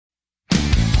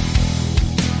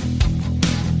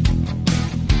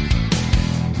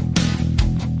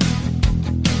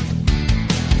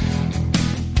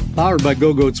Powered by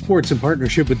Go-Goat Sports in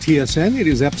partnership with TSN, it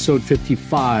is episode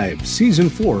 55, season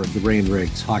 4 of the Rain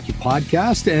Rigs Hockey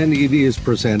Podcast, and it is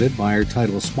presented by our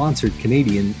title-sponsored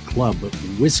Canadian Club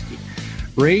Whiskey.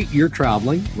 Ray, you're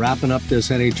traveling, wrapping up this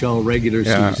NHL regular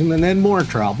season, and then more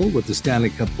travel with the Stanley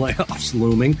Cup playoffs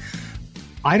looming.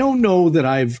 I don't know that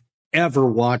I've ever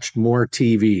watched more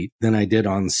TV than I did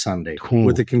on Sunday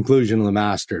with the conclusion of the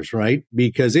Masters, right?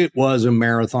 Because it was a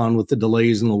marathon with the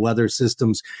delays and the weather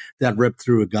systems that ripped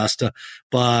through Augusta.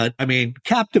 But, I mean,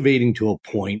 captivating to a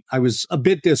point. I was a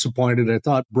bit disappointed. I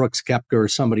thought Brooks Koepka or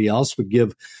somebody else would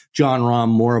give Jon Rahm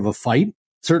more of a fight.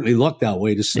 Certainly looked that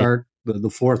way to start the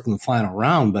fourth and the final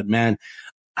round. But, man,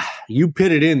 you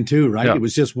put it in too, right? It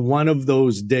was just one of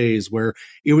those days where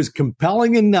it was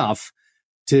compelling enough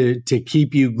to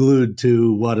keep you glued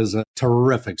to what is a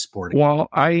terrific sport. Well,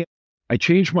 I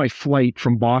changed my flight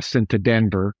from Boston to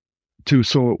Denver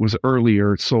so it was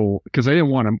earlier, because I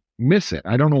didn't want to miss it.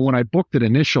 I don't know, when I booked it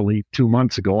initially 2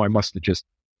 months ago, I must have just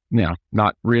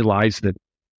not realized that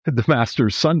the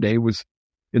Masters Sunday was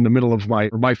in the middle of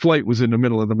my flight was in the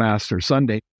middle of the Masters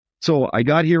Sunday. So I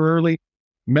got here early,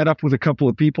 met up with a couple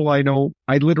of people I know.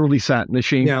 I literally sat in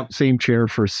the same chair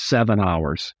for 7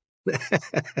 hours.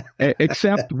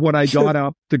 Except when I got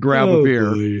up to grab a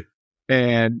beer, boy.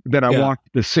 And then I walked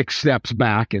the 6 steps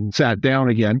back and sat down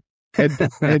again. And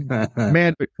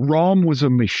man, Rahm was a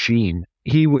machine.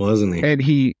 Wasn't he?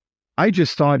 And I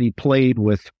just thought he played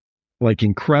with like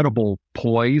incredible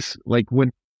poise. Like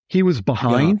when he was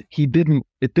behind, it didn't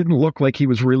look like he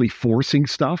was really forcing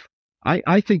stuff.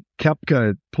 I think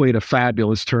Koepka played a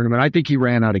fabulous tournament. I think he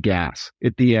ran out of gas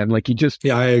at the end. Like I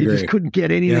agree. He just couldn't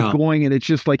get anything going, and it's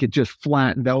just like it just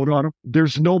flattened out on him.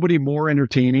 There's nobody more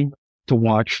entertaining to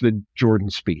watch than Jordan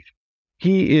Spieth.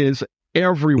 He is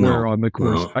everywhere on the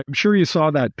course. I'm sure you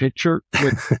saw that picture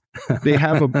with they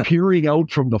have him peering out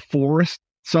from the forest.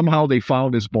 Somehow they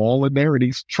found his ball in there, and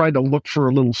he's trying to look for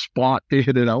a little spot to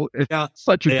hit it out. It's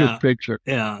such a good picture.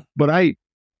 Yeah. But I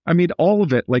mean, all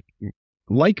of it, like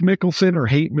Mickelson or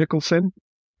hate Mickelson,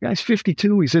 guy's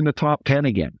 52. He's in the top 10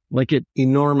 again.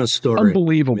 Enormous story.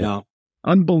 Unbelievable. Yeah.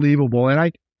 Unbelievable.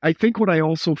 And I think what I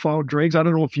also found, Dregs, I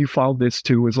don't know if you found this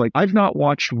too, is like, I've not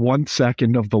watched 1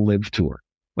 second of the Live Tour.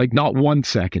 Like not 1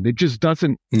 second. It just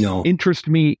doesn't interest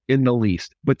me in the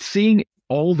least. But seeing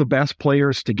all the best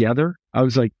players together, I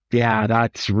was like, yeah,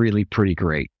 that's really pretty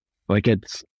great. Like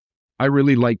I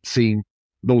really liked seeing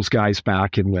those guys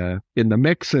back in the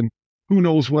mix, and who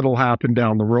knows what'll happen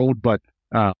down the road, but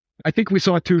I think we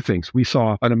saw 2 things. We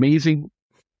saw an amazing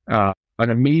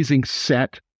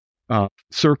set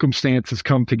circumstances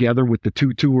come together with the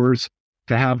 2 tours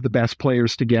to have the best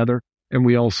players together, and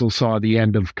we also saw the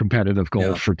end of competitive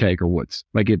golf for Tiger Woods.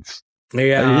 Like it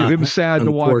was sad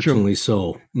to watch him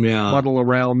muddle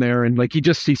around there, and like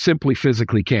he simply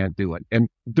physically can't do it. And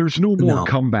there's no more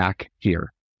comeback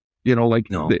here.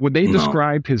 When they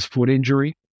described his foot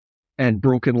injury and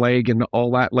broken leg and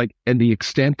all that, and the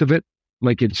extent of it,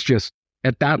 it's just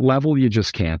at that level, you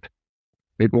just can't.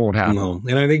 It won't happen. No.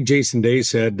 And I think Jason Day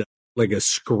said like a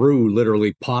screw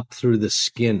literally popped through the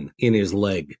skin in his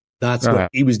leg. That's what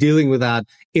he was dealing with, that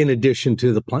in addition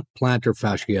to the plantar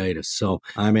fasciitis. So,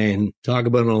 I mean, talk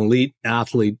about an elite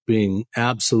athlete being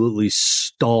absolutely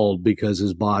stalled because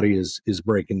his body is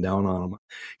breaking down on him.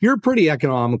 You're a pretty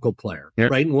economical player,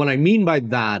 right? And what I mean by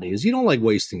that is you don't like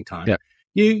wasting time. Yeah.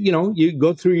 You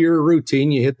go through your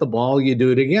routine, you hit the ball, you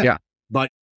do it again. Yeah. But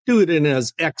do it in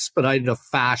as expedited a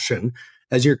fashion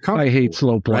as you're comfortable. I hate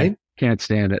slow play. Right? Can't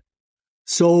stand it.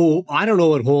 So I don't know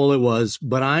what hole it was,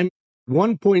 but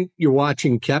one point you're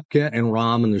watching Koepka and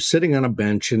Rahm, and they're sitting on a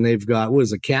bench, and they've got,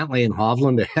 Cantlay and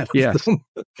Hovland ahead of them.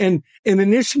 And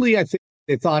initially I think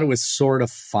they thought it was sort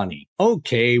of funny.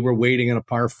 Okay, we're waiting on a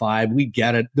par 5. We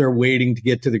get it. They're waiting to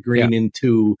get to the green in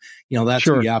 2. That's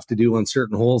what you have to do on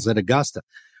certain holes at Augusta.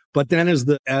 But then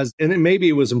maybe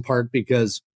it was in part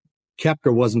because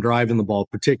Koepka wasn't driving the ball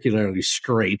particularly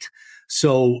straight.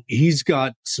 So he's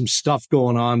got some stuff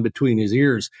going on between his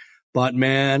ears. But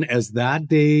man, as that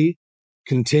day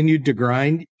continued to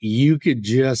grind, you could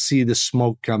just see the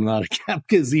smoke coming out of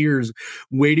Koepka's ears,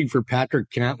 waiting for Patrick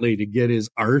Cantlay to get his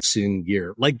arse in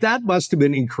gear. Like, that must have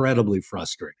been incredibly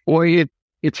frustrating. Boy,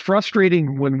 it's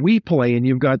frustrating when we play and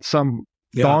you've got some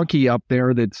donkey up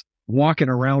there that's walking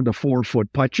around a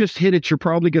 4-foot putt. Just hit it. You're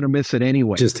probably going to miss it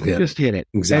anyway. Just hit it.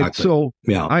 Exactly. And so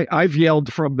I've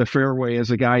yelled from the fairway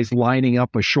as a guy's lining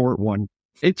up a short one.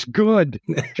 It's good.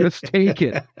 Just take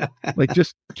it.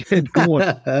 Just get going.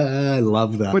 I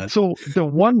love that. But so there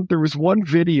was one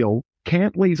video,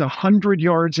 Cantlay's 100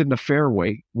 yards in the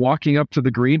fairway, walking up to the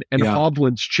green, and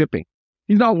Hovland's chipping.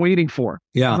 He's not waiting for him.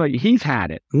 Yeah. He's had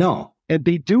it. No. And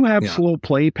they do have Yeah. slow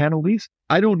play penalties.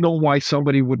 I don't know why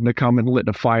somebody wouldn't have come and lit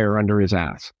a fire under his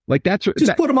ass. Like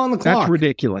Just put him on the clock. That's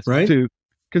ridiculous, right?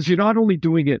 Because you're not only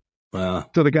doing it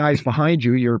to the guys behind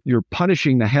you, you're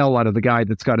punishing the hell out of the guy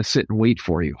that's got to sit and wait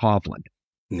for you, Hovland.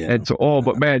 Yeah. And so,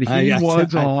 but man, he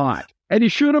was hot. And he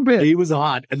should have been. He was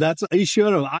hot. And he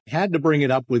should have. I had to bring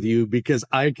it up with you because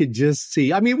I could just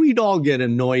see. I mean, we'd all get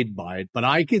annoyed by it, but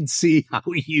I could see how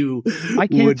you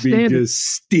would be just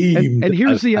steamed. And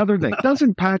here's the other thing.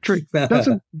 Patrick,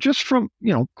 just from,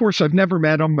 of course, I've never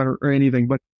met him or anything,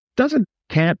 but doesn't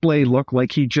Cantlay look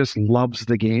like he just loves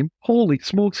the game? Holy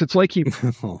smokes. It's like he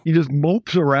just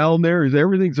mopes around there.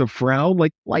 Everything's a frown.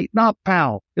 Like, lighten up,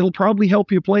 pal. It'll probably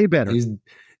help you play better.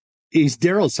 He's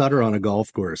Daryl Sutter on a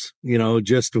golf course,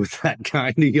 just with that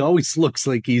kind. He always looks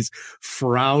like he's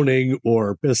frowning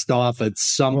or pissed off at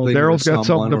something or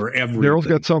someone or everything. Daryl's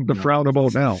got something to frown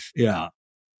about now. Yeah.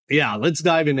 Yeah, let's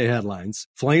dive into headlines.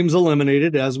 Flames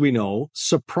eliminated, as we know.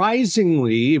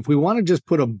 Surprisingly, if we want to just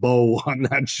put a bow on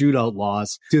that shootout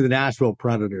loss to the Nashville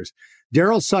Predators,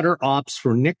 Daryl Sutter opts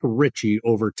for Nick Ritchie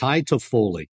over Ty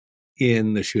Toffoli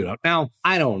in the shootout. Now,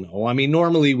 I don't know. I mean,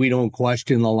 normally we don't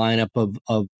question the lineup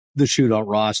of the shootout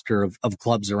roster of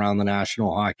clubs around the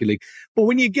National Hockey League. But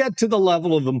when you get to the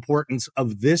level of importance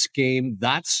of this game,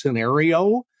 that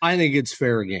scenario, I think it's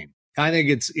fair game. I think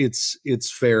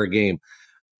it's fair game.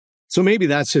 So maybe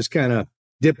that's just kind of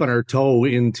dipping our toe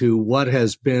into what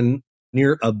has been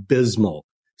near abysmal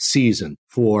season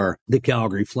for the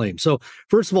Calgary Flames. So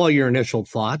first of all, your initial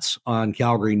thoughts on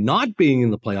Calgary not being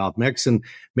in the playoff mix, and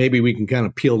maybe we can kind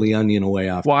of peel the onion away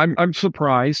after. Well, I'm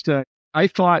surprised. I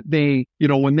thought they,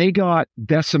 when they got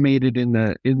decimated in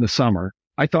the summer,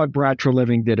 I thought Brad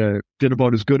Treliving did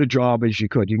about as good a job as you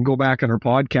could. You can go back on our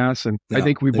podcast, and I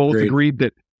think we both agreed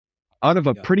that out of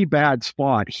a pretty bad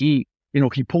spot, he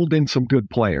pulled in some good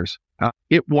players.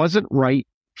 It wasn't right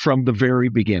from the very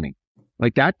beginning.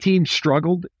 Like, that team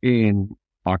struggled in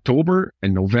October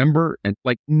and November and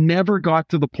never got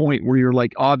to the point where you're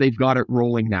like, oh, they've got it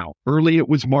rolling now. Early it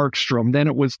was Markstrom, then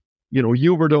it was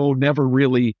Huberdeau never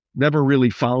really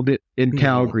found it in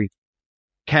Calgary.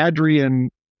 Kadri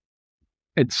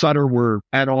and Sutter were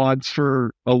at odds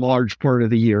for a large part of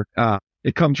the year.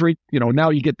 It comes right,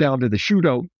 now you get down to the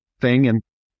shootout thing, and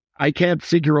I can't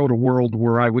figure out a world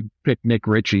where I would pick Nick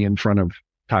Ritchie in front of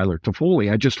Tyler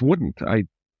Toffoli. I just wouldn't. I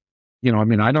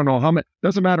don't know how many,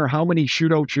 doesn't matter how many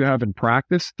shootouts you have in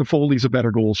practice, Toffoli's a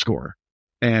better goal scorer.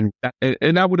 And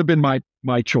that would have been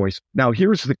my choice. Now,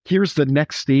 here's the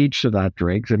next stage to that,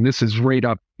 Driggs, and this is right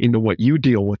up into what you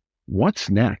deal with.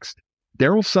 What's next?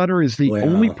 Daryl Sutter is the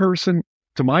only person,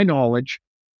 to my knowledge,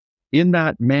 in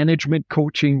that management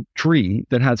coaching tree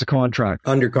that has a contract.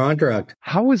 Under contract.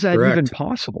 How is that even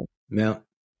possible? Yeah.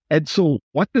 And so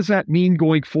what does that mean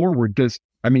going forward?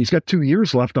 He's got 2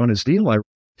 years left on his deal, I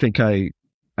think I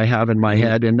have in my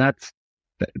head, and that's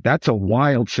a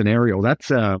wild scenario.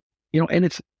 That's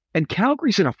and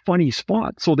Calgary's in a funny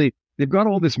spot. So they've got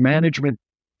all this management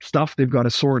stuff they've got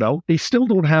to sort out. They still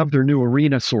don't have their new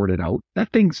arena sorted out.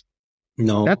 That thing's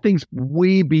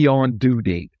way beyond due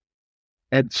date.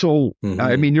 And so,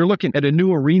 you're looking at a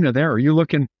new arena there. You're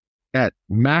looking at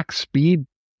max speed,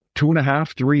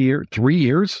 2.5, 3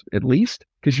 years at least,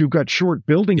 because you've got short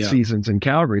building seasons in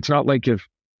Calgary. It's not like if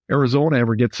Arizona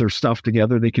ever gets their stuff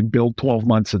together, they can build 12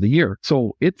 months of the year.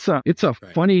 So it's a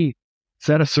funny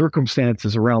set of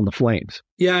circumstances around the Flames.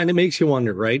 Yeah, and it makes you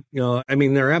wonder, right?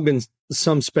 There have been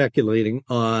some speculating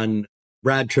on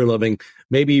Brad Treliving.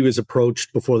 Maybe he was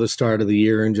approached before the start of the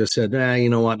year and just said, you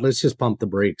know what, let's just pump the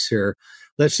brakes here.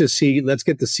 Let's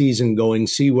get the season going,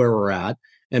 see where we're at,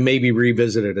 and maybe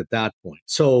revisit it at that point.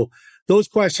 So those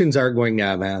questions are going to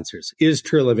have answers. Is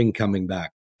Treliving coming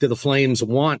back? Do the Flames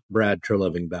want Brad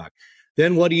Treliving back?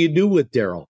 Then what do you do with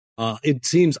Daryl? It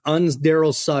seems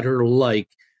un-Daryl Sutter-like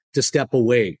to step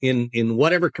away in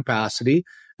whatever capacity,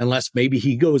 unless maybe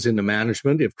he goes into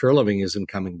management if Treliving isn't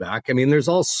coming back. There's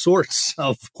all sorts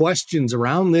of questions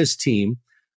around this team.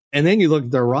 And then you look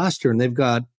at their roster, and they've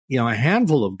got a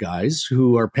handful of guys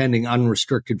who are pending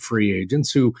unrestricted free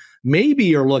agents who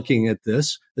maybe are looking at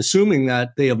this, assuming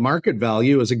that they have market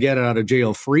value as a get out of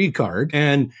jail free card.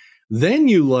 And then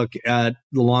you look at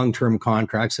the long-term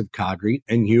contracts of Kadri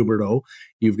and Huberdeau.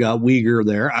 You've got Uyghur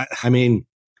there.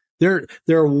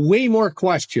 There are way more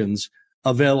questions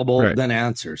available than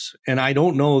answers. And I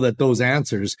don't know that those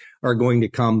answers are going to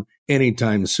come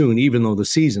anytime soon, even though the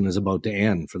season is about to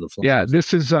end for the Flames.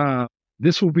 Yeah,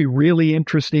 this will be really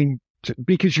interesting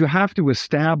because you have to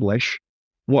establish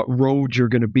what road you're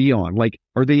going to be on. Like,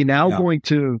 are they going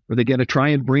to try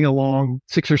and bring along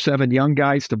 6 or 7 young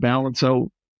guys to balance out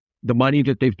the money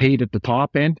that they've paid at the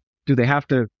top end? Do they have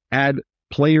to add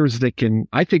players that can,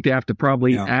 I think they have to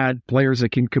probably add players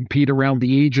that can compete around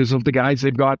the ages of the guys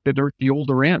they've got that are at the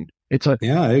older end.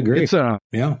 I agree. It's a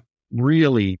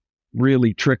really,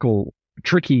 really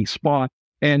tricky spot.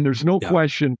 And there's no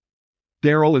question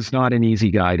Daryl is not an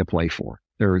easy guy to play for.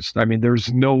 There's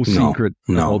no secret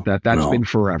about that. That's been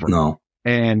forever. No.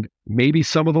 And maybe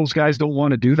some of those guys don't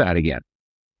want to do that again.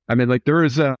 I mean, like there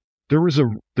was a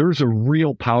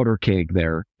real powder keg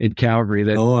there in Calgary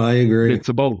that I agree. It's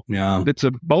about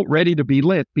ready to be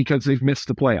lit because they've missed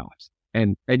the playoffs.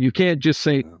 And you can't just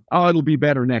say, it'll be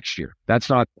better next year. That's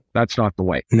not the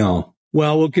way. No.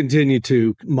 Well, we'll continue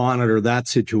to monitor that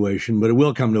situation, but it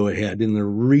will come to a head in the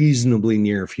reasonably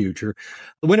near future.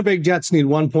 The Winnipeg Jets need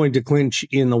 1 point to clinch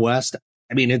in the West.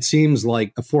 I mean, it seems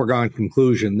like a foregone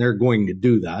conclusion. They're going to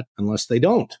do that unless they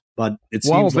don't. But it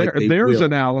seems like there's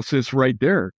analysis right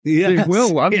there. Yes, they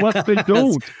will unless they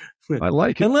don't. I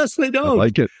like it. Unless they don't. I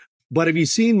like it. But have you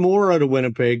seen more out of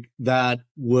Winnipeg that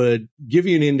would give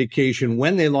you an indication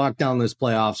when they lock down this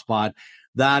playoff spot,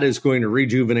 that is going to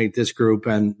rejuvenate this group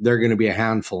and they're going to be a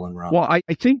handful in round? Well, I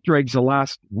think, Dregs, the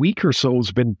last week or so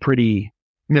has been pretty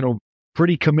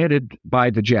committed by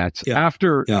the Jets.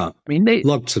 After, I mean, they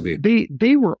looked to be.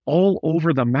 They were all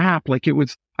over the map. Like it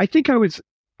was, I think I was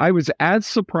as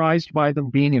surprised by them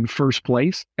being in first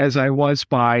place as I was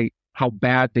by how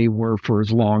bad they were for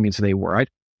as long as they were.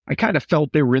 I kind of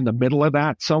felt they were in the middle of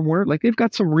that somewhere. Like they've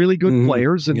got some really good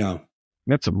players and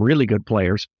met some really good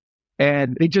players.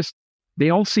 And they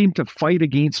all seem to fight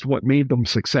against what made them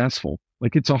successful.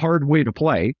 Like it's a hard way to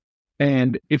play.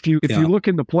 And if you look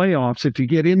in the playoffs, if you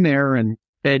get in there and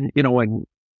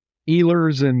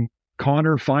Ehlers and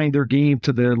Connor find their game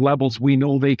to the levels we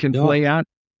know they can play at,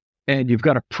 and you've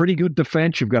got a pretty good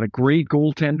defense, you've got a great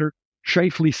goaltender.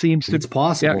 Scheifele seems to, it's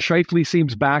possible. Yeah, Scheifele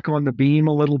seems back on the beam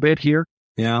a little bit here.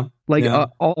 Yeah.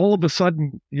 All of a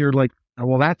sudden you're like,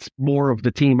 well, that's more of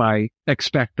the team I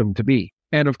expect them to be.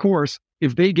 And of course,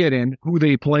 if they get in, who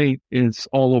they play is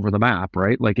all over the map,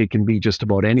 right? Like it can be just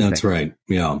about anything. That's right.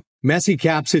 Yeah. Messy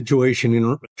cap situation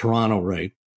in Toronto,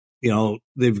 right?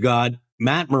 They've got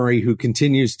Matt Murray, who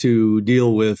continues to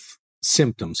deal with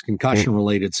symptoms,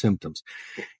 concussion-related symptoms.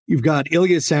 You've got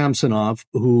Ilya Samsonov,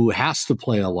 who has to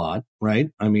play a lot,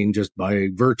 right? I mean, just by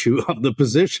virtue of the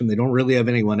position, they don't really have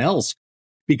anyone else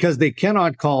because they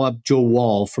cannot call up Joe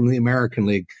Wall from the American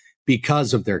League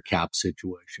because of their cap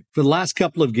situation. For the last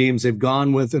couple of games, they've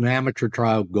gone with an amateur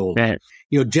trial goalie.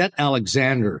 Jet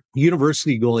Alexander,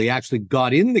 university goalie, actually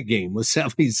got in the game with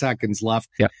 70 seconds left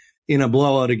in a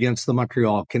blowout against the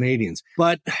Montreal Canadiens.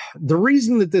 But the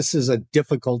reason that this is a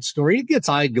difficult story, it gets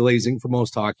eye-glazing for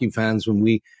most hockey fans when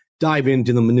we dive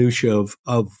into the minutiae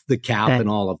of the cap and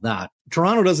all of that.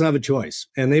 Toronto doesn't have a choice,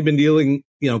 and they've been dealing,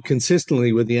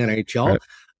 consistently with the NHL. Right.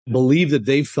 Believe that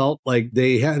they felt like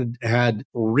they had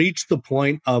reached the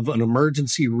point of an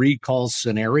emergency recall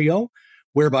scenario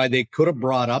whereby they could have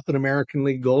brought up an American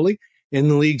League goalie, and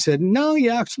the league said, no,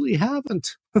 you actually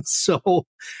haven't. So,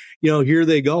 here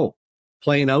they go,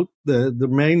 playing out the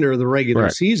remainder of the regular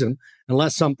season,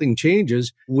 unless something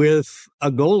changes with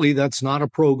a goalie that's not a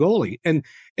pro goalie. And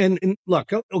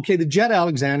look, okay, the Jet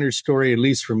Alexander story, at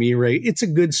least for me, Ray, it's a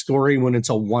good story when it's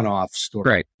a one-off story.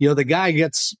 Right. The guy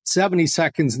gets 70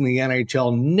 seconds in the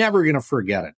NHL, never going to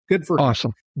forget it. Good for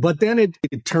him. But then it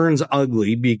turns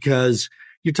ugly because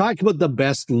you're talking about the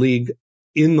best league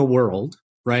in the world,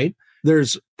 right?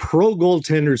 There's pro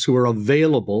goaltenders who are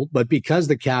available, but because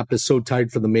the cap is so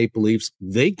tight for the Maple Leafs,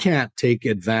 they can't take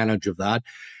advantage of that.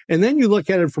 And then you look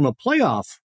at it from a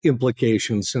playoff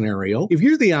implication scenario. If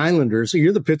you're the Islanders, or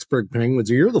you're the Pittsburgh Penguins,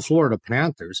 or you're the Florida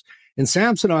Panthers, and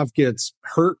Samsonov gets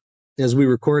hurt as we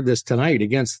record this tonight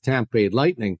against the Tampa Bay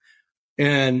Lightning,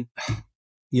 and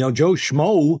Joe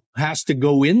Schmo has to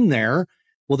go in there,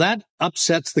 well, that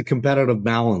upsets the competitive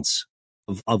balance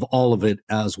of all of it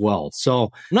as well.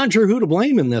 So I'm not sure who to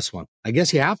blame in this one. I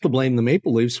guess you have to blame the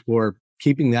Maple Leafs for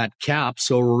keeping that cap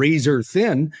so razor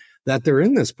thin that they're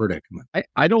in this predicament.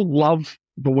 I don't love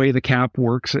the way the cap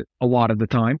works a lot of the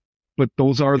time, but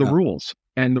those are the rules.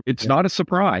 And it's not a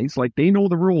surprise. Like they know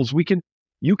the rules.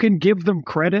 You can give them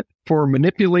credit for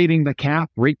manipulating the cap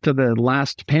right to the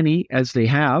last penny as they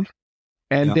have.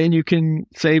 And then you can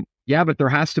say, but there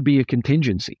has to be a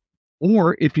contingency.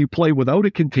 Or if you play without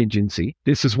a contingency,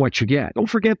 this is what you get. Don't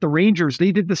forget the Rangers,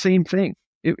 they did the same thing.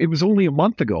 It was only a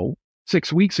month ago,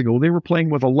 6 weeks ago, they were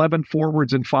playing with 11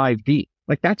 forwards and 5D.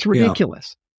 Like, that's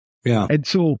ridiculous. Yeah. And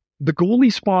so the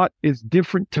goalie spot is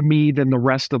different to me than the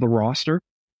rest of the roster.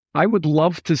 I would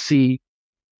love to see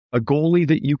a goalie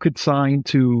that you could sign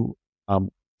to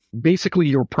basically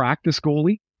your practice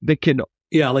goalie that can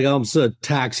Yeah, like almost a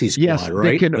taxi squad, Yes,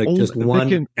 right? Like just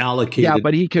one allocated. Yeah,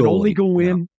 but he can only go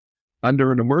in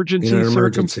under an emergency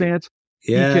circumstance.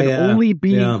 Yeah, he can only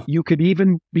be, you could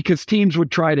even, because teams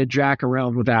would try to jack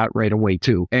around with that right away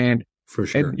too. And for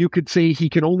sure. And you could say he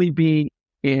can only be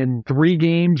in 3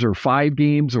 games or 5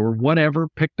 games or whatever,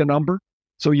 pick the number.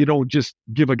 So you don't just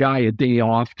give a guy a day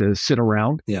off to sit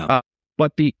around. Yeah.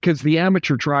 But because the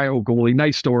amateur tryout goalie,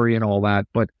 nice story and all that,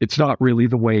 but it's not really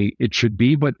the way it should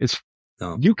be. But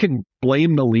you can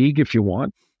blame the league if you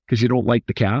want, because you don't like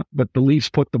the cap, but the Leafs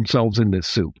put themselves in this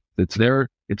soup. It's their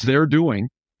doing.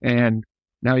 And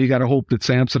now you got to hope that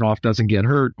Samsonov doesn't get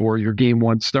hurt, or your game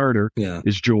 1 starter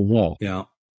is Joe Woll. Yeah.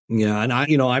 Yeah. And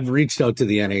I've reached out to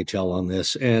the NHL on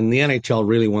this, and the NHL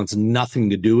really wants nothing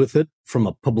to do with it from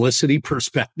a publicity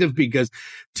perspective, because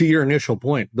to your initial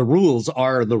point, the rules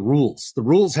are the rules. The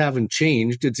rules haven't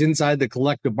changed. It's inside the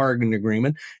collective bargaining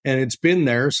agreement, and it's been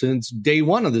there since day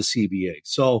 1 of the CBA.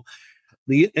 So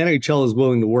the NHL is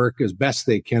willing to work as best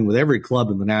they can with every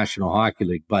club in the National Hockey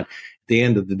League, but at the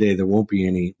end of the day, there won't be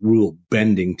any rule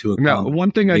bending to it. Now,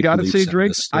 one thing I got to say,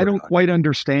 Drake, I don't quite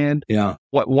understand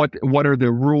what are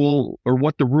the rule, or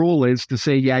what the rule is to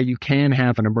say, you can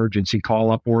have an emergency call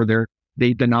up, or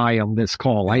they deny them this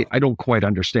call. I don't quite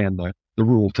understand the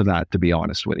rule to that, to be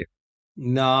honest with you.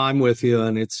 No, I'm with you.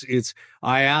 And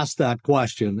I asked that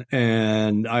question,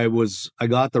 and I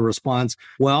got the response,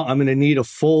 well, I'm going to need a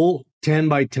full 10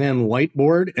 by 10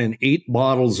 whiteboard and 8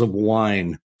 bottles of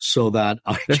wine so that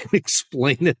I can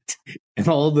explain it and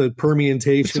all the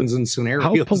permutations and scenarios.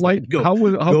 How polite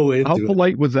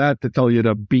was that to tell you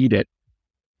to beat it?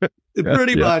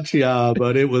 Pretty much, yeah.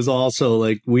 But it was also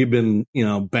like, we've been,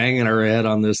 banging our head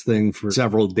on this thing for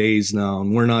several days now,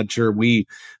 and we're not sure we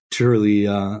truly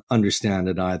understand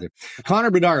it either. Connor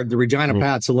Bedard, the Regina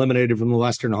Pats, eliminated from the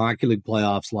Western Hockey League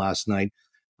playoffs last night.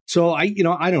 So I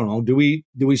don't know. Do we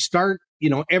start?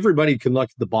 Everybody can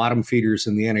look at the bottom feeders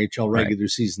in the NHL regular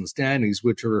season standings,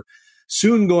 which are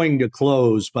soon going to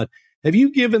close. But have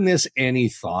you given this any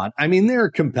thought? I mean, there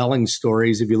are compelling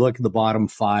stories if you look at the bottom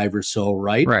 5 or so,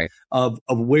 right? Of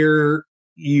where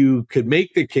you could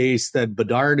make the case that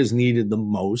Bedard is needed the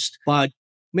most, but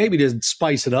maybe to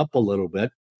spice it up a little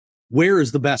bit, where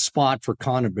is the best spot for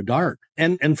Connor Bedard?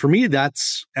 And for me,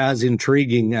 that's as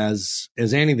intriguing as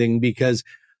anything, because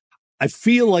I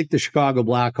feel like the Chicago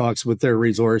Blackhawks, with their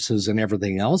resources and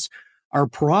everything else, are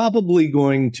probably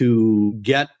going to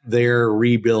get their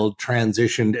rebuild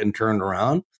transitioned and turned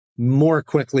around more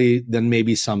quickly than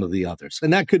maybe some of the others.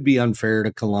 And that could be unfair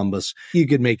to Columbus. You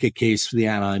could make a case for the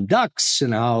Anaheim Ducks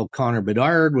and how Connor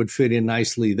Bedard would fit in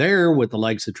nicely there with the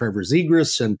likes of Trevor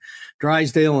Zegras and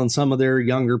Drysdale and some of their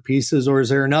younger pieces. Or is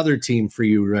there another team for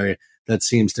you, Ray, that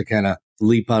seems to kind of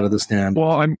leap out of the stand?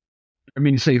 Well,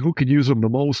 you say who could use them the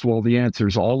most? Well, the answer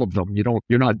is all of them.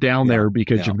 You're not down there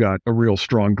because you've got a real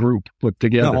strong group put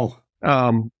together.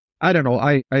 No. I don't know.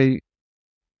 I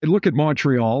look at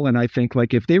Montreal, and I think,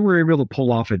 like, if they were able to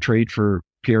pull off a trade for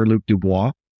Pierre-Luc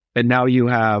Dubois, and now you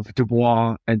have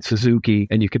Dubois and Suzuki,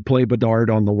 and you could play Bedard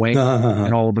on the wing,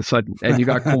 and all of a sudden, and you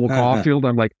got Cole Caulfield,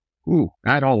 I'm like, ooh,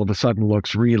 that all of a sudden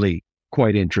looks really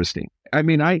quite interesting. I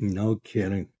mean, no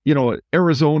kidding.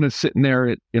 Arizona's sitting there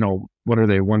at, what are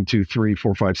they? 1, 2, 3,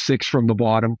 4, 5, 6 from the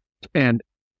bottom. And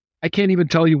I can't even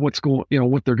tell you what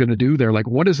they're going to do there. Like,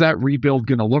 what is that rebuild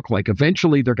going to look like?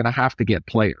 Eventually, they're going to have to get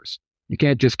players. You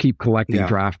can't just keep collecting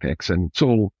draft picks. And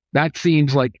so that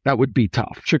seems like that would be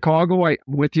tough. Chicago, I'm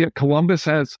with you. Columbus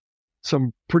has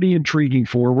some pretty intriguing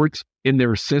forwards in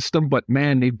their system, but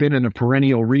man, they've been in a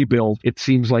perennial rebuild, it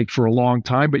seems like, for a long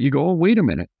time. But you go, oh, wait a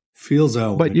minute. Feels that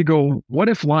way. But you go, what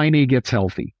if Laine gets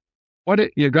healthy?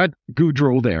 You got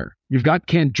Goudreau there. You've got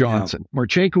Kent Johnson. Yeah.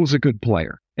 Marchenko's a good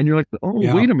player. And you're like,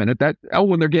 wait a minute.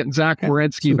 When they're getting Zach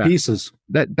Werenski back. Pieces.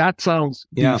 That sounds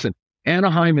decent.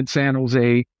 Anaheim and San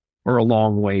Jose are a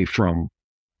long way from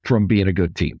being a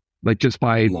good team. Like, just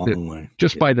by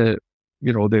the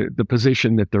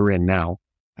position that they're in now.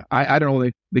 I don't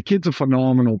know. The kid's a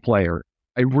phenomenal player.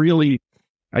 I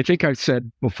think I've said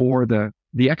before,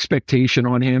 the expectation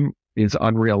on him is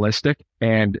unrealistic.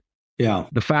 And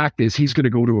the fact is, he's going to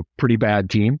go to a pretty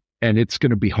bad team, and it's going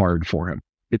to be hard for him.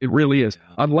 It really is.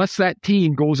 Yeah. Unless that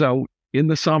team goes out in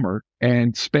the summer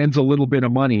and spends a little bit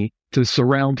of money to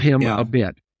surround him a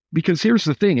bit. Because here's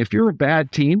the thing. If you're a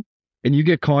bad team and you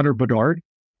get Connor Bedard,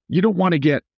 you don't want to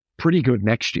get pretty good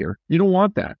next year. You don't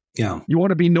want that. Yeah. You want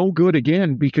to be no good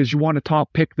again because you want a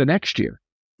top pick the next year.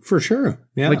 For sure.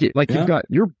 Yeah.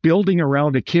 You're building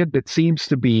around a kid that seems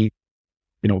to be,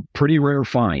 pretty rare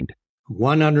find.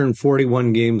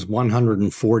 141 games,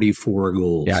 144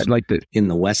 goals. Yeah, in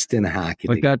the Western Hockey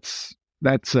League. That's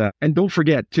That's and don't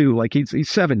forget too, like he's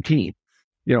 17.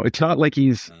 It's not like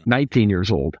he's 19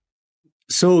 years old.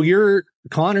 So you're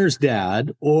Connor's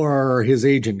dad or his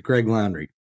agent, Greg Landry.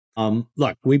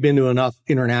 Look, we've been to enough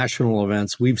international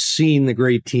events. We've seen the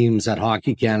great teams at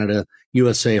Hockey Canada,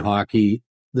 USA Hockey,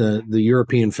 the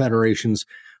European federations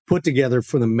put together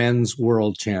for the Men's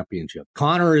World Championship.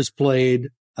 Connor has played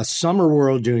a Summer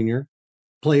World Junior,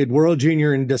 played World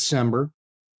Junior in December,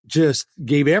 just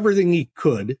gave everything he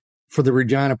could for the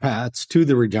Regina Pats, to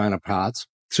the Regina Pats.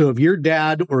 So if you're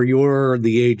dad or you're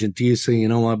the agent, do you say, you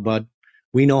know what, bud,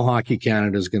 we know Hockey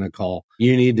Canada is going to call.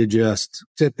 You need to just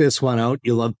sit this one out.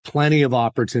 You'll have plenty of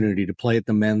opportunity to play at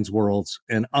the Men's Worlds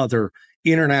and other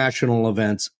international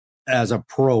events as a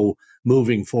pro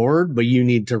moving forward, but you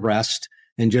need to rest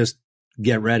and just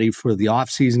get ready for the off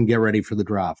season, get ready for the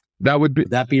draft. Would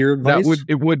that be your advice?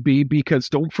 It would be, because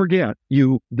don't forget,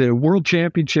 the World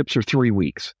Championships are 3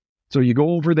 weeks. So you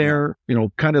go over there,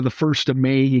 kind of the 1st of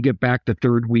May, you get back the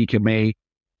 3rd week of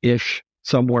May-ish,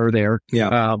 somewhere there.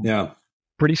 Yeah.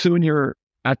 Pretty soon you're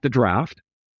at the draft.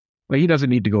 Well, he doesn't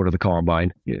need to go to the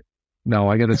combine. No,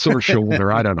 I got a sore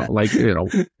shoulder. I don't know.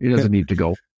 He doesn't need to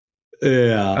go.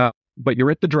 Yeah. But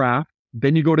you're at the draft.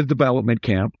 Then you go to development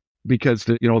camp because,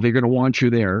 they're going to want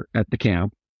you there at the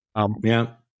camp.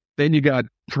 Then you got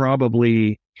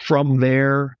probably from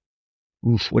there,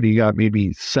 what do you got? Maybe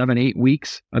 7-8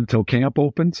 weeks until camp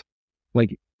opens.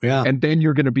 And then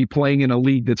you're going to be playing in a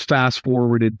league that's fast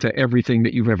forwarded to everything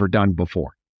that you've ever done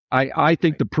before. I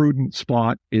think the prudent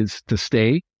spot is to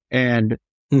stay. And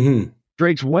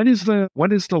Drakes, when is the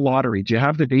lottery? Do you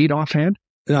have the date offhand?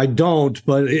 I don't,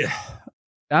 but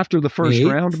after the first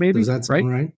round, maybe. Does that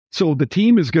sound right? So the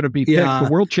team is going to be picked. The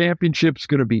World Championship's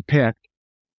going to be picked.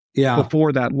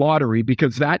 Before that lottery,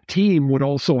 because that team would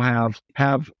also have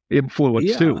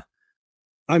influence too.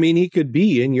 I mean, he could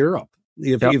be in Europe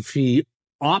if he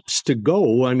opts to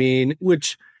go. I mean,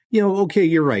 which, okay,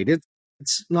 you're right.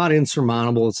 It's not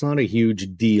insurmountable. It's not a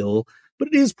huge deal, but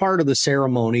it is part of the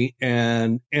ceremony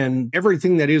and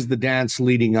everything that is the dance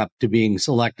leading up to being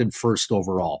selected first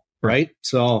overall. Right.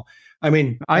 So, I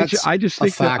mean, I just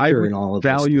think that I would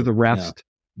value the rest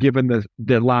given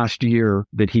the last year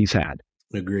that he's had.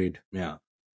 Agreed. Yeah.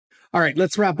 All right.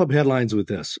 Let's wrap up headlines with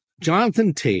this.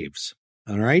 Jonathan Toews.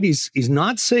 All right. He's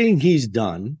not saying he's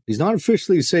done. He's not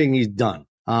officially saying he's done.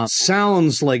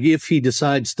 Sounds like if he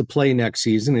decides to play next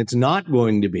season, it's not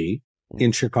going to be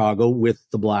in Chicago with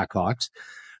the Blackhawks.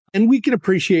 And we can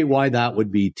appreciate why that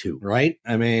would be too, right?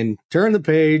 I mean, turn the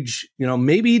page,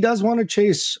 maybe he does want to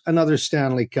chase another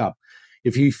Stanley Cup.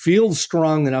 If he feels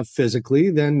strong enough physically,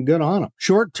 then good on him.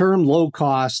 Short-term, low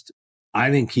cost. I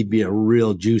think he'd be a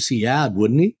real juicy ad,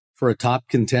 wouldn't he, for a top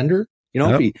contender?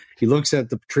 If he looks at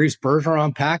the Patrice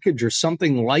Bergeron package or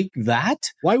something like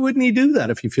that, why wouldn't he do that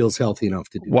if he feels healthy enough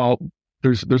to do that? Well,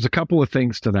 there's a couple of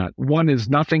things to that. One is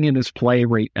nothing in his play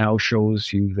right now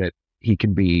shows you that he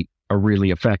can be a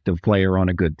really effective player on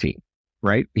a good team,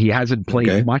 right? He hasn't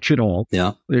played much at all.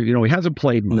 Yeah. He hasn't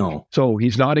played much. No. So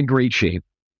he's not in great shape.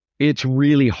 It's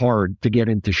really hard to get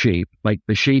into shape, like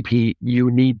the shape you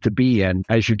need to be in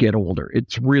as you get older.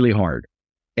 It's really hard.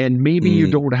 And maybe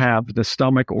you don't have the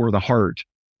stomach or the heart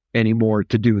anymore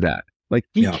to do that. Like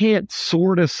he can't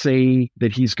sort of say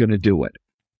that he's going to do it.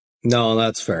 No,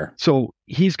 that's fair. So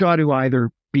he's got to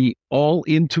either be all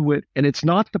into it, and it's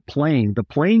not the playing. The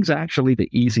playing's actually the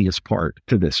easiest part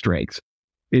to this, Drakes.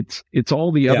 It's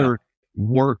all the other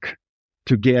work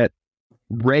to get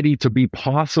ready to be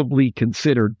possibly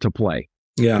considered to play.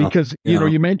 Yeah. Because,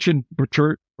 you mentioned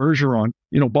Bergeron,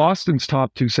 Boston's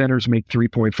top two centers make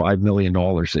 $3.5 million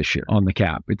this year on the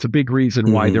cap. It's a big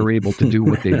reason why they're able to do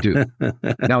what they do.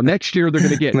 Now, next year, they're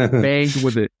going to get banged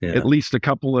with at least a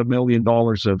couple of $1 million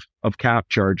of cap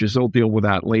charges. They'll deal with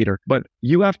that later. But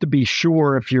you have to be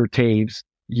sure if you're Toews,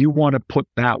 you want to put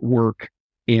that work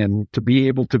in to be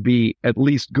able to be at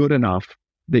least good enough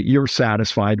that you're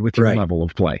satisfied with your level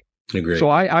of play. Agreed. So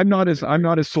I'm not as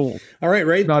sold. All right,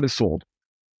 right. Not as sold.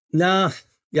 Nah,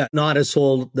 not as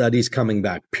sold that he's coming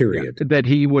back, period. That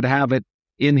he would have it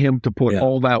in him to put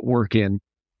all that work in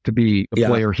to be a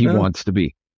player he wants to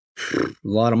be. A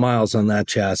lot of miles on that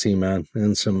chassis, man,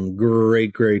 and some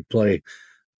great play.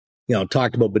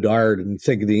 Talked about Bedard and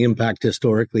think of the impact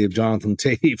historically of Jonathan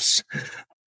Toews,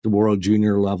 the World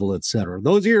Junior level, etc.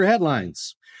 Those are your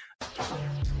headlines.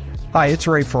 Hi, it's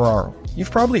Ray Ferraro.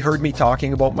 You've probably heard me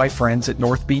talking about my friends at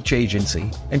North Beach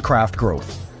Agency and Craft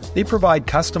Growth. They provide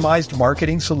customized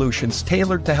marketing solutions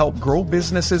tailored to help grow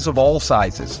businesses of all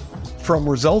sizes. From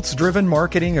results-driven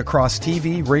marketing across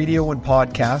TV, radio, and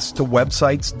podcasts to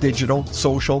websites, digital,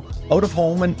 social, out of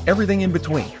home, and everything in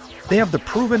between. They have the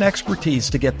proven expertise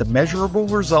to get the measurable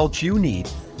results you need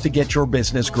to get your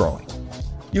business growing.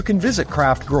 You can visit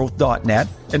craftgrowth.net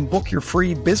and book your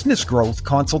free business growth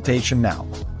consultation now.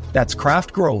 That's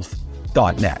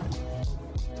craftgrowth.net.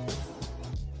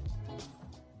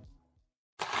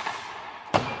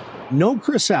 No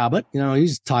Chris Abbott.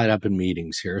 He's tied up in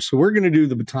meetings here. So we're going to do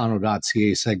the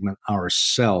Betano.ca segment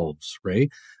ourselves, Ray.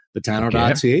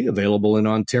 Betano.ca, available in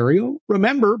Ontario.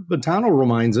 Remember, Betano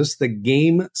reminds us the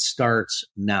game starts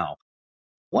now.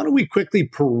 Why don't we quickly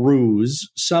peruse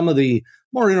some of the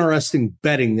more interesting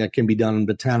betting that can be done in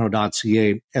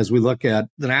Betano.ca as we look at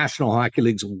the National Hockey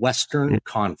League's Western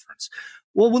Conference.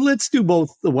 Well, let's do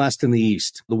both the West and the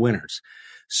East, the winners.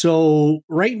 So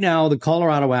right now, the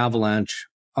Colorado Avalanche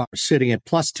are sitting at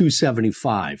plus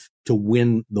 275 to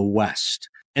win the West.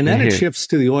 And then it shifts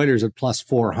to the Oilers at plus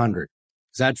 400.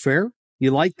 Is that fair?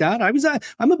 You like that?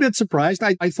 I'm a bit surprised.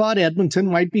 I thought Edmonton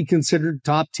might be considered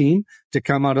top team to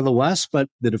come out of the West, but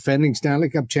the defending Stanley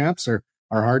Cup champs are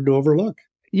hard to overlook.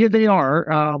 Yeah, they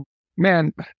are.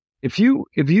 Man, if you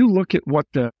look at what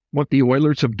the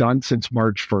Oilers have done since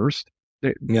March 1st,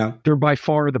 they're by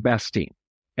far the best team,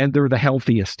 and they're the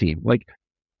healthiest team. Like,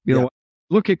 you know,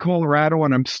 look at Colorado,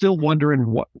 and I'm still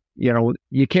wondering what,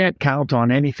 you can't count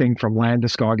on anything from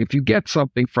Landeskog. If you get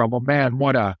something from them, man,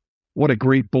 what a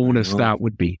great bonus that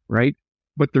would be, right?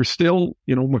 But they're still,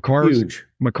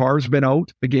 Makar's been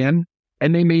out again,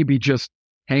 and they may be just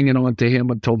hanging on to him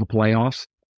until the playoffs.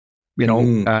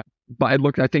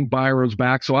 But I think Byro's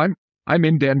back, so I'm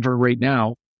in Denver right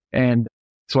now, and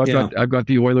so I've got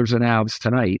the Oilers and Avs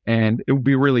tonight, and it would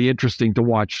be really interesting to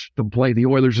watch them play. The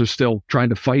Oilers are still trying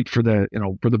to fight for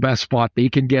the best spot they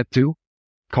can get to.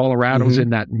 Colorado's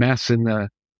in that mess in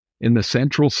the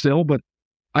Central still, but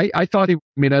I thought I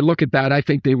look at that, I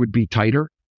think they would be tighter.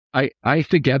 I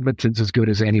think Edmonton's as good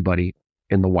as anybody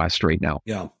in the West right now.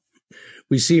 Yeah.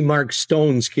 We see Mark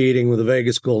Stone skating with the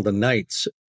Vegas Golden Knights.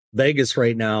 Vegas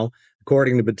right now,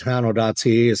 according to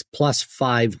Betano.ca, is plus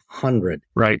 500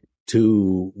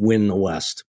 to win the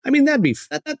West.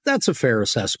 That's a fair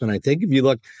assessment, I think. If you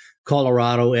look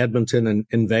Colorado, Edmonton,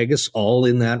 and Vegas, all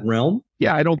in that realm.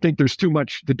 Yeah, I don't think there's too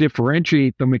much to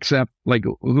differentiate them, except like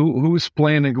who's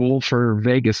playing a goal for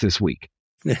Vegas this week.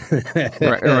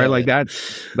 right, like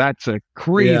that's a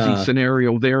crazy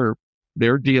scenario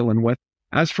they're dealing with.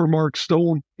 As for Mark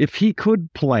Stone, if he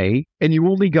could play and you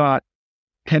only got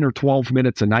 10 or 12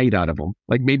 minutes a night out of him,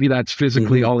 like maybe that's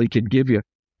physically all he can give you,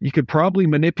 you could probably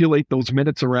manipulate those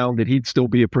minutes around that he'd still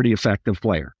be a pretty effective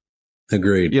player.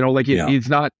 Agreed. He's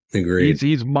not,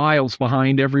 he's miles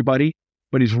behind everybody,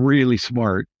 but he's really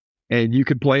smart. And you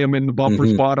could play him in the bumper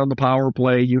spot on the power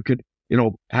play. You could,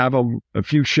 have him a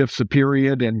few shifts a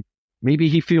period, and maybe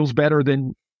he feels better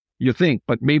than you think,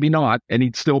 but maybe not. And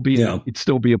he'd still be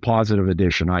a positive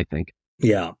addition, I think.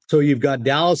 Yeah. So you've got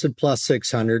Dallas at plus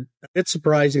 600. It's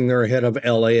surprising they're ahead of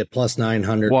LA at plus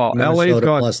 900. Well,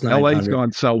 LA's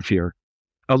gone south here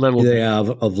a little bit. They have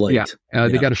of late.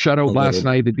 They got a shutout last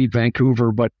night. They beat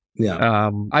Vancouver, but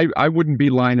I wouldn't be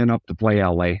lining up to play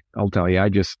LA. I'll tell you. I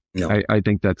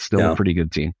think that's still a pretty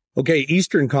good team. Okay,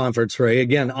 Eastern Conference, Ray.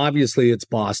 Again, obviously it's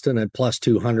Boston at plus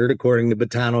 200, according to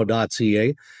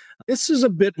Betano.ca. This is a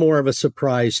bit more of a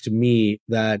surprise to me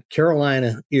that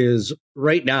Carolina is,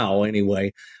 right now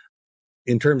anyway,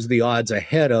 in terms of the odds,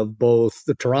 ahead of both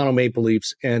the Toronto Maple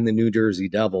Leafs and the New Jersey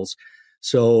Devils.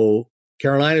 So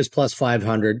Carolina's plus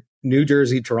 500, New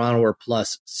Jersey, Toronto are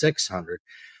plus 600.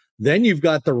 Then you've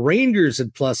got the Rangers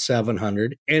at plus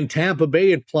 700 and Tampa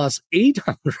Bay at plus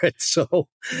 800. So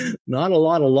not a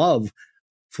lot of love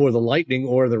for the Lightning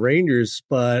or the Rangers,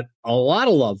 but a lot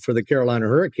of love for the Carolina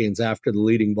Hurricanes after the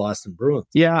leading Boston Bruins.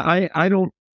 Yeah, I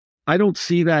don't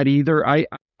see that either.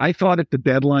 I thought at the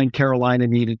deadline Carolina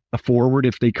needed a forward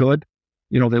if they could.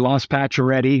 They lost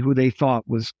Pacioretty, who they thought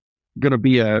was going to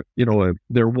be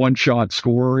their one-shot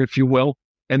scorer, if you will.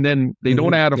 And then they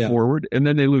don't add a forward, and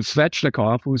then they lose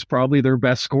Svechnikov, who's probably their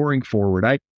best scoring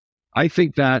forward. I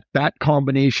think that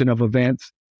combination of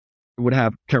events would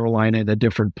have Carolina in a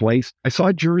different place. I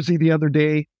saw Jersey the other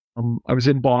day. I was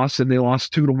in Boston. They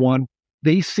lost 2-1.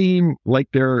 They seem like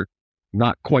they're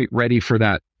not quite ready for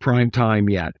that prime time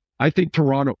yet. I think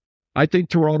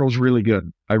Toronto's really good.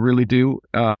 I really do.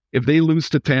 If they lose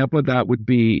to Tampa, that would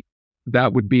be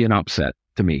an upset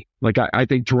to me. Like I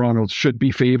think Toronto should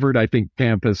be favored. I think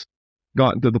Tampa's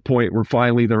gotten to the point where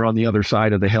finally they're on the other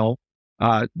side of the hill.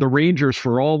 The Rangers,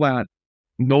 for all that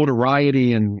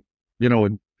notoriety and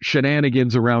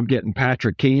shenanigans around getting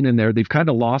Patrick Kane in there, they've kind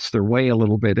of lost their way a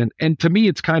little bit. And to me,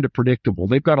 it's kind of predictable.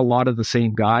 They've got a lot of the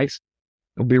same guys.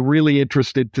 I'll be really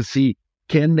interested to see,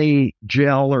 can they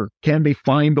gel or can they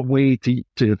find a way to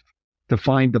to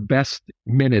find the best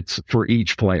minutes for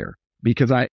each player,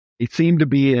 because it seemed to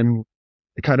be in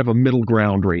kind of a middle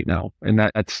ground right now, and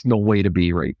that's no way to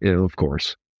be, right? Of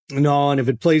course. No, and if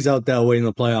it plays out that way in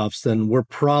the playoffs, then we're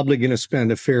probably going to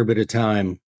spend a fair bit of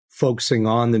time focusing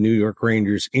on the New York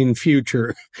Rangers in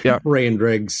future Ray and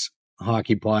Driggs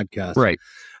hockey podcast. Right.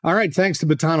 All right. Thanks to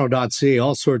Betano.ca.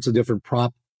 All sorts of different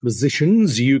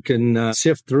propositions you can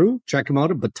sift through. Check them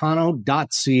out at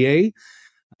Betano.ca.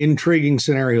 Intriguing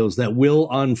scenarios that will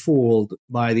unfold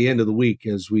by the end of the week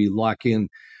as we lock in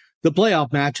the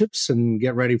playoff matchups and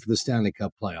get ready for the Stanley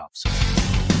Cup playoffs.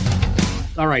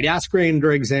 All right. Ask Ray and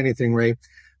Driggs anything, Ray.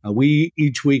 We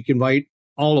each week invite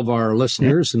all of our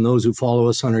listeners and those who follow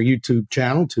us on our YouTube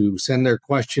channel to send their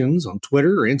questions on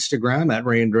Twitter or Instagram at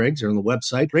Ray and Driggs or on the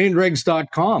website,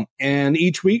 rayandriggs.com. And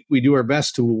each week we do our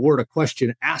best to award a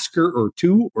question asker or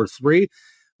two or three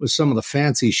with some of the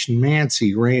fancy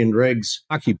schmancy Ray and Driggs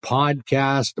hockey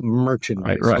podcast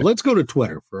merchandise. Right. So let's go to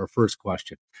Twitter for our first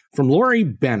question. From Lori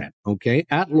Bennett, okay,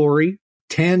 at Lori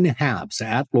 10 Habs,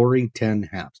 at Lori 10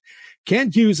 Habs.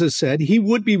 Kent Hughes has said he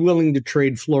would be willing to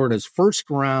trade Florida's first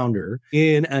rounder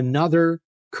in another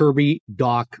Kirby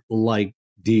Dach-like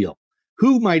deal.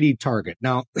 Who might he target?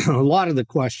 Now, a lot of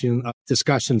the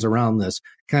discussions around this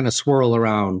kind of swirl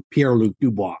around Pierre-Luc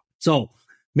Dubois. So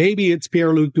maybe it's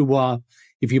Pierre-Luc Dubois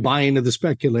if you buy into the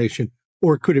speculation,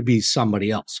 or could it be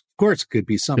somebody else? Of course, it could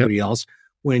be somebody else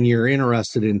when you're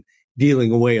interested in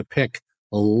dealing away a pick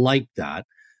like that.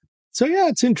 So, yeah,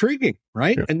 it's intriguing,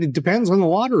 right? Yeah. And it depends on the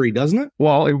lottery, doesn't it?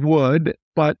 Well, it would.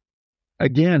 But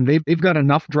again, they've got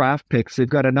enough draft picks. They've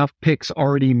got enough picks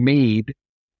already made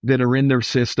that are in their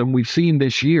system. We've seen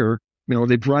this year,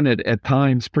 they've run it at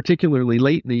times, particularly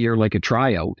late in the year, like a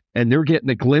tryout, and they're getting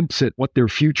a glimpse at what their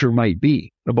future might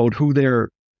be, about who their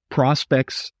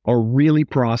prospects are really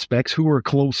prospects, who are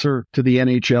closer to the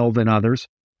NHL than others.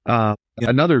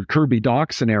 Another Kirby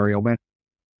Dach scenario, man.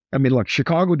 I mean, look,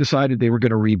 Chicago decided they were going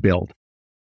to rebuild.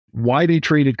 Why they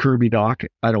traded Kirby Dach,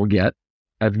 I don't get.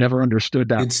 I've never understood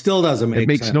that. It still doesn't make sense. It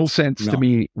makes no sense to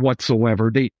me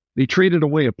whatsoever. They traded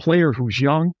away a player who's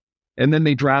young, and then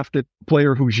they drafted a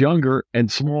player who's younger and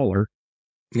smaller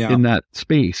in that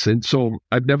space. And so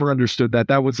I've never understood that.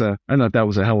 I thought that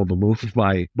was a hell of a move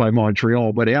by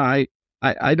Montreal. But yeah,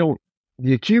 I don't.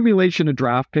 The accumulation of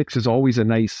draft picks is always a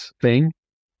nice thing,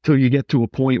 till you get to a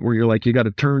point where you're like, you got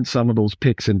to turn some of those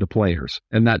picks into players.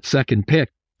 And that second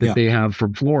pick that they have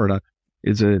from Florida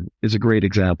is a great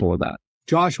example of that.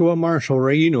 Joshua Marshall,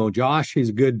 Ray, Josh, he's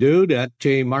a good dude at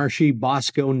J. Marshy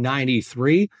Bosco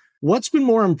 93. What's been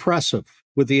more impressive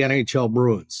with the NHL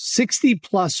Bruins? 60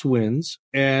 plus wins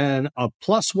and a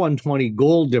plus 120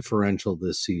 goal differential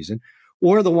this season,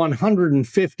 or the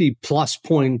 150 plus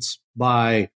points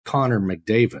by Connor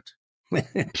McDavid?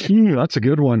 That's a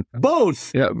good one.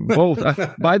 Both. Yeah, both.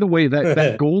 By the way,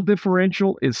 that goal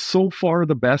differential is so far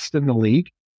the best in the league.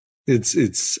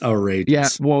 It's outrageous. Yeah,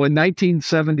 well, in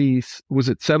 1970, was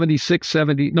it 76,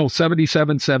 70? No,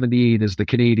 77, 78 is the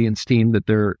Canadiens team that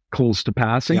they're close to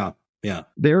passing. Yeah.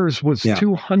 Theirs was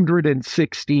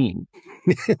 216.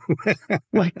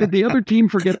 Like, did the other team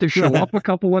forget to show up a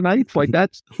couple of nights? Like,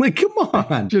 that's like, come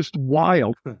on, just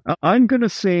wild. I'm gonna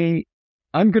say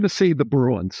the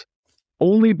Bruins.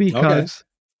 Only because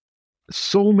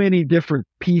so many different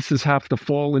pieces have to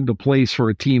fall into place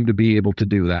for a team to be able to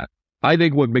do that. I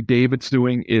think what McDavid's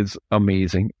doing is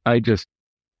amazing. I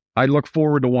look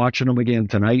forward to watching him again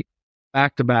tonight.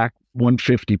 Back-to-back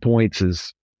 150 points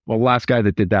is, well, the last guy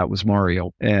that did that was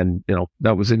Mario. And,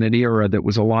 that was in an era that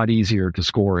was a lot easier to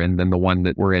score in than the one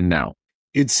that we're in now.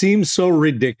 It seems so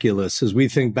ridiculous as we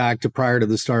think back to prior to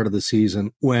the start of the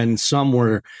season, when some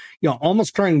were,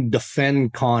 almost trying to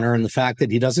defend Connor and the fact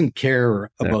that he doesn't care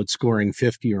about scoring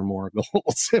 50 or more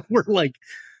goals. And we're like,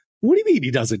 what do you mean he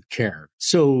doesn't care?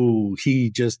 So he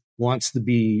just wants to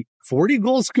be 40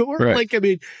 goal scorer? Right. Like, I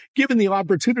mean, given the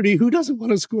opportunity, who doesn't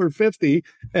want to score 50?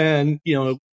 And,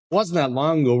 it wasn't that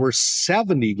long ago where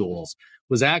 70 goals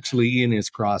was actually in his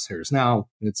crosshairs. Now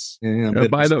it's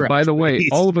by the way,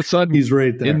 all of a sudden he's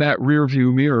right there. In that rear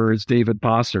view mirror is David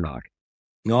Pastrnak.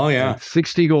 Oh yeah,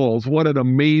 60 goals. What an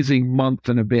amazing month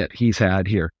and a bit he's had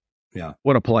here. Yeah,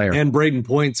 what a player. And Braden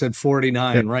Point's at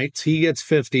 49, right? So he gets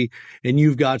 50, and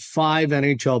you've got 5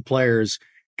 NHL players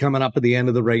coming up at the end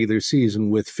of the regular season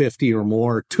with 50 or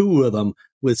more. 2 of them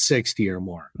with 60 or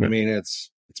more. I mean, it's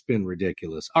been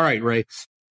ridiculous. All right, Ray.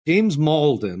 James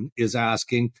Malden is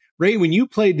asking, Ray, when you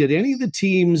played, did any of the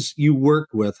teams you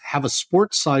worked with have a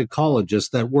sports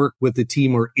psychologist that worked with the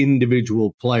team or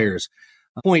individual players?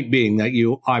 Point being that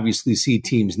you obviously see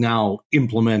teams now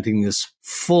implementing this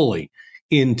fully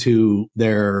into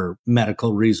their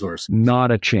medical resources? Not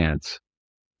a chance.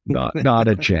 Not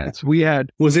a chance. We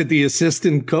had. Was it the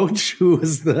assistant coach who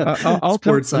was the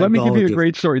sports psychologist? Let me give you a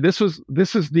great story. This is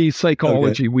the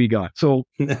psychology we got. So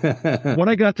when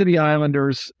I got to the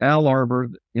Islanders, Al Arbor,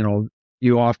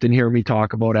 you often hear me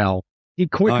talk about Al. He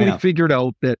quickly figured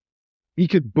out that he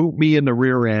could boot me in the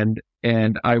rear end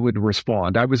and I would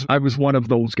respond. I was one of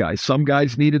those guys. Some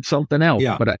guys needed something else,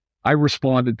 but I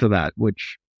responded to that,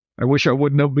 which I wish I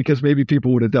wouldn't have, because maybe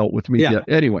people would have dealt with me. Yeah.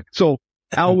 Anyway, so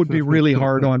Al would be really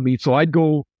hard on me. So I'd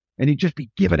go and he'd just be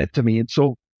giving it to me. And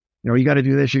so, you got to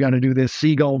do this, you got to do this,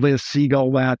 seagull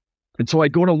that. And so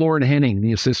I'd go to Lauren Henning,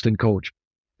 the assistant coach,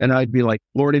 and I'd be like,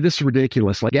 Lordy, this is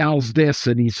ridiculous. Like, Al's this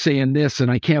and he's saying this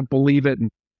and I can't believe it. And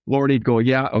Lordy'd go,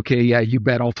 yeah, okay, yeah, you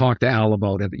bet. I'll talk to Al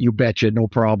about it. You betcha, no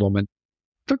problem. And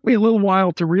it took me a little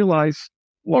while to realize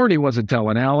Lordy wasn't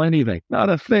telling Al anything, not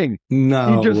a thing.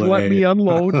 No, he just way. Let me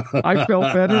unload. I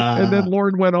felt better. And then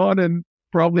Lauren went on and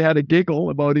probably had a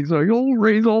giggle about it. He's like, oh,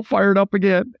 Ray's all fired up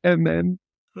again. And then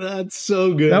that's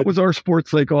so good. That was our sports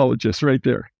psychologist right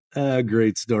there.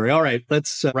 Great story. All right,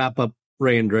 let's wrap up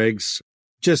Ray and Dregs.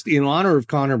 Just in honor of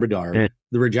Connor Bedard,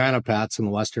 the Regina Pats in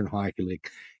the Western Hockey League.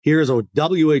 Here's a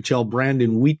WHL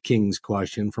Brandon Wheat Kings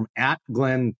question from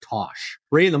 @Glenn Tosh.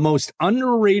 Ray, the most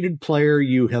underrated player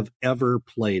you have ever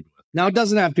played with. Now, it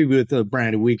doesn't have to be with the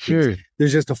Brandon Wheat Kings. Sure.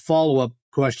 There's just a follow-up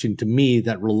question to me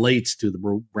that relates to the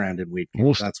Brandon Wheat Kings.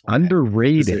 Most That's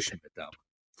underrated.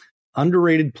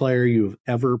 Underrated player you've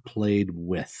ever played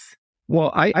with.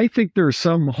 Well, I think there's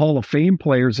some Hall of Fame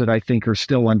players that I think are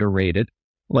still underrated.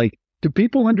 Like, do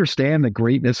people understand the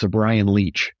greatness of Brian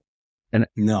Leach? And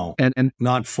no, and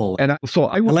not fully. And so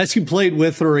unless you played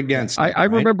with or against him, I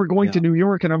remember going to New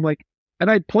York, and I'm like, and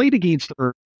I played against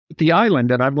her at the island,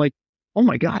 and I'm like, oh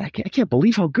my God, I can't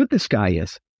believe how good this guy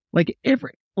is. Like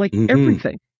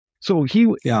everything. So he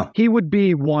would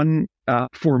be one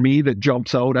for me that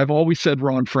jumps out. I've always said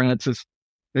Ron Francis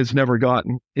has never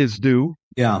gotten his due.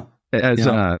 Yeah. As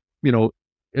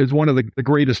as one of the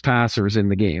greatest passers in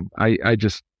the game. I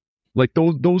just like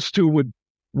those two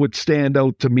would stand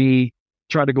out to me.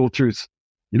 Try to go through.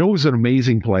 Who was an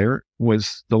amazing player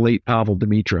was the late Pavel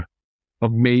Dimitra.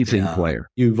 Amazing player.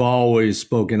 You've always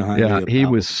spoken highly of he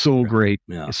Pavel was so great.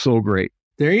 Yeah. So great.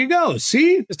 There you go.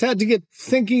 See? Just had to get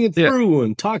thinking it through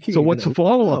and talking. So what's the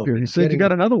follow-up here? You said you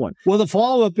got another one. Well, the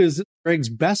follow-up is Greg's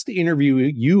best interview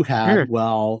you had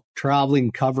while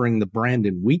traveling covering the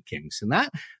Brandon Wheat Kings. And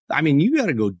that, you got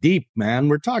to go deep, man.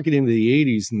 We're talking into the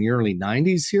 80s and the early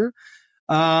 90s here.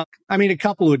 A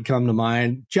couple would come to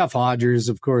mind. Jeff Hodgers,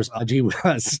 of course. Audgie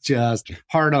was just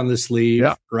hard on the sleeve,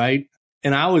 right?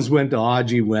 And I always went to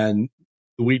Audgie when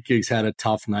the Wheat Kings had a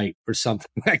tough night or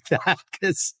something like that,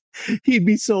 because he'd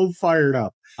be so fired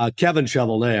up. Kevin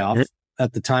Cheveldayoff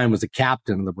at the time was the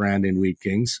captain of the Brandon Wheat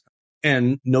Kings,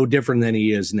 and no different than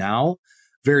he is now.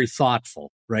 Very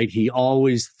thoughtful, right? He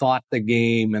always thought the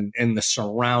game and the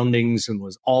surroundings and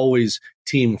was always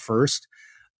team first.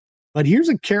 But here's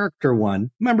a character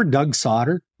one. Remember Doug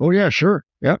Sauter? Oh, yeah, sure.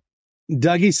 Yeah.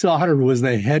 Dougie Sauter was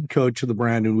the head coach of the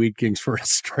Brandon Wheat Kings for a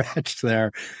stretch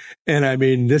there.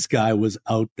 And this guy was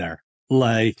out there.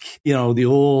 Like, the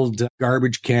old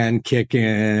garbage can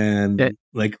kicking,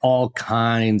 like all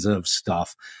kinds of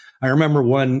stuff. I remember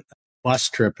one bus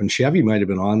trip, and Chevy might have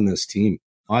been on this team.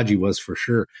 Audgie was for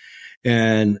sure.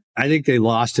 And I think they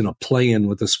lost in a play-in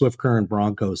with the Swift Current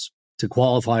Broncos to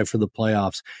qualify for the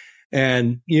playoffs.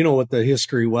 And you know what the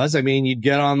history was? You'd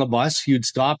get on the bus, you'd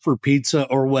stop for pizza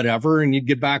or whatever, and you'd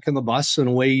get back in the bus and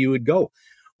away you would go.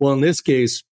 Well, in this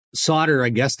case, Sauter, I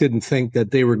guess, didn't think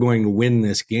that they were going to win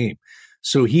this game.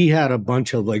 So he had a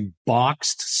bunch of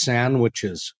boxed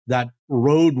sandwiches that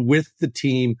rode with the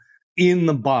team in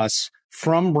the bus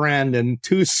from Brandon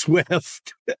to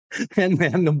Swift. And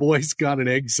then the boys got an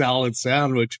egg salad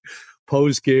sandwich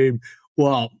post game.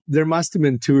 Well, there must have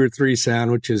been 2 or 3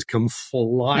 sandwiches come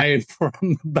flying from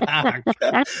the back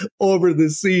over the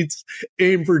seats,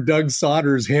 aimed for Doug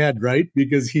Sauter's head, right?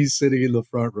 Because he's sitting in the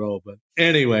front row. But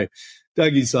anyway,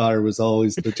 Dougie Sauter was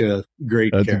always such a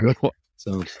great character. A good one.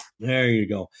 So there you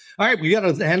go. All right, we got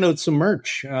to hand out some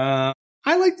merch.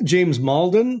 I like the James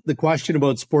Malden, the question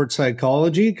about sports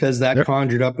psychology, because that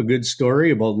conjured up a good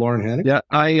story about Lauren Hennig. Yeah,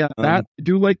 I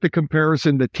do like the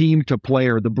comparison, the team to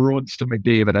player, the Bruins to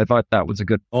McDavid. I thought that was a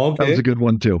good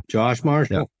one too. Josh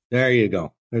Marshall. Yeah. There you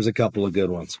go. There's a couple of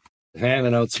good ones.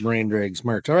 Handing out some Rain Dregs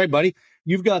merch. All right, buddy.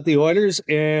 You've got the Oilers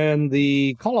and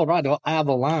the Colorado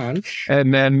Avalanche.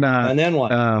 And then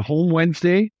what? Home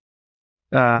Wednesday.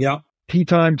 Tea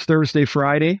times Thursday,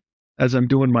 Friday. as I'm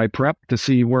doing my prep to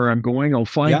see where I'm going. I'll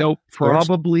find out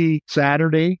probably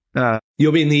Saturday.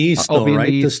 You'll be in the East, though, right,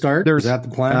 to start? Is that the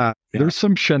plan? There's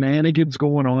some shenanigans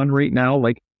going on right now.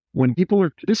 Like when people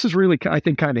are, this is really, I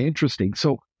think, kind of interesting.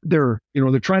 So they're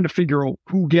trying to figure out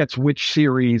who gets which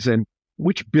series and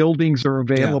which buildings are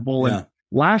available. And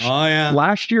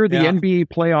last year, the NBA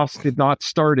playoffs did not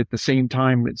start at the same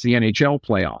time as the NHL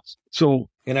playoffs. So,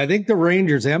 and I think the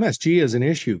Rangers MSG is an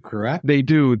issue, correct? They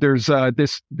do. There's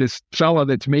this fella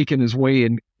that's making his way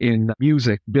in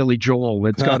music, Billy Joel,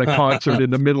 that's got a concert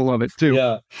in the middle of it too.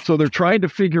 Yeah. So they're trying to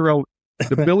figure out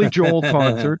the Billy Joel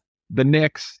concert, the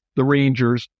Knicks, the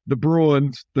Rangers, the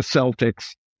Bruins, the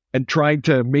Celtics, and trying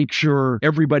to make sure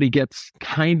everybody gets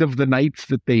kind of the nights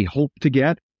that they hope to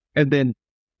get. And then,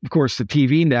 of course, the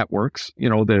TV networks,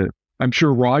 I'm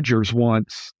sure Rogers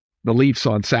wants the Leafs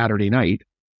on Saturday night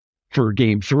for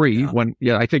game 3.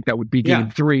 I think that would be game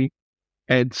 3.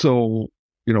 And so,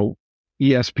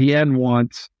 ESPN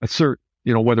wants a certain,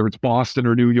 whether it's Boston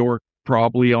or New York,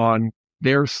 probably on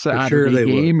their Saturday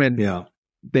game. And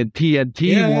then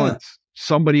TNT wants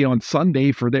somebody on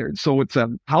Sunday for their, so it's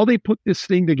how they put this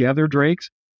thing together, Drakes.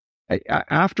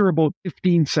 After about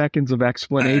 15 seconds of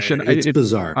explanation, it's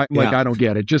bizarre. I don't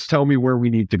get it. Just tell me where we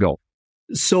need to go.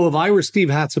 So if I were Steve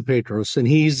Hatzapetros and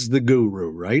he's the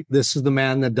guru, right? This is the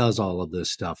man that does all of this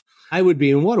stuff. I would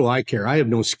be, and what do I care? I have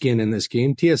no skin in this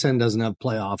game. TSN doesn't have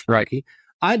playoff hockey.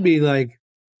 I'd be like,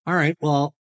 all right,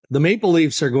 well, the Maple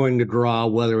Leafs are going to draw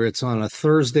whether it's on a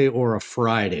Thursday or a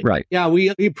Friday. Right. Yeah,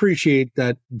 we appreciate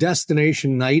that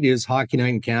destination night is Hockey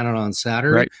Night in Canada on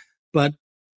Saturday. Right. But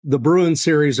the Bruins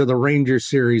series or the Rangers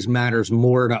series matters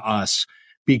more to us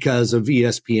because of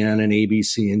ESPN and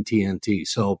ABC and TNT.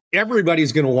 So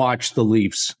everybody's going to watch the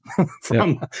Leafs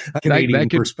from a Canadian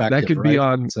perspective. That could be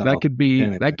on. So,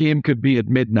 that game could be at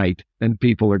midnight, and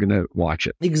people are going to watch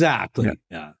it. Exactly.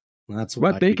 Yeah. That's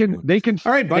what they can.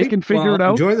 All right, buddy. They can figure it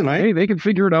out. Enjoy the night. Hey, they can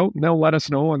figure it out, and they'll let us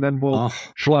know, and then we'll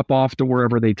schlep off to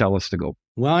wherever they tell us to go.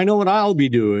 Well, I know what I'll be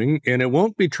doing, and it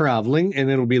won't be traveling, and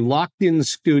it'll be locked in the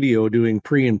studio doing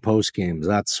pre and post games.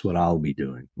 That's what I'll be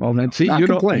doing. Well, then see, you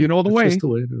know the way. Just the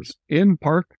way it is. In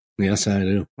park. Yes, I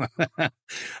do.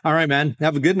 All right, man.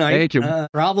 Have a good night. Thank you.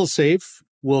 Travel safe.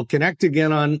 We'll connect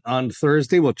again on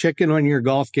Thursday. We'll check in on your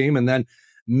golf game, and then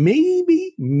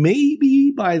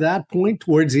maybe by that point,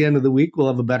 towards the end of the week, we'll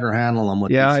have a better handle on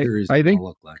what the series will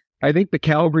look like. I think the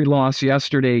Calgary loss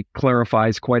yesterday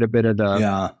clarifies quite a bit of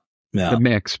the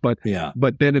mix, but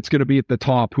then it's going to be at the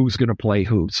top who's going to play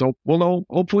who. So we'll know.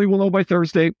 Hopefully, we'll know by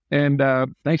Thursday. And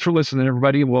thanks for listening,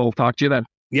 everybody. We'll talk to you then.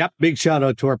 Yep. Big shout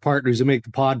out to our partners who make the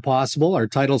pod possible, our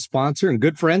title sponsor and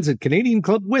good friends at Canadian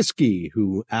Club Whiskey,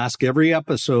 who ask every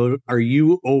episode, are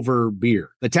you over beer?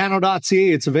 Botano.ca,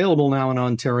 it's available now in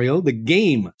Ontario. The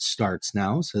game starts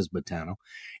now, says Botano.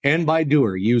 And by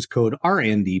Doer, use code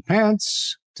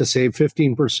RNDPants to save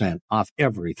 15% off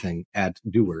everything at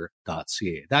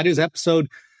Doer.ca. That is episode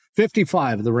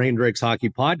 55 of the Rain Drakes Hockey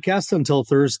Podcast. Until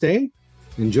Thursday,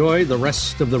 enjoy the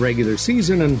rest of the regular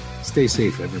season and stay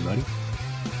safe, everybody.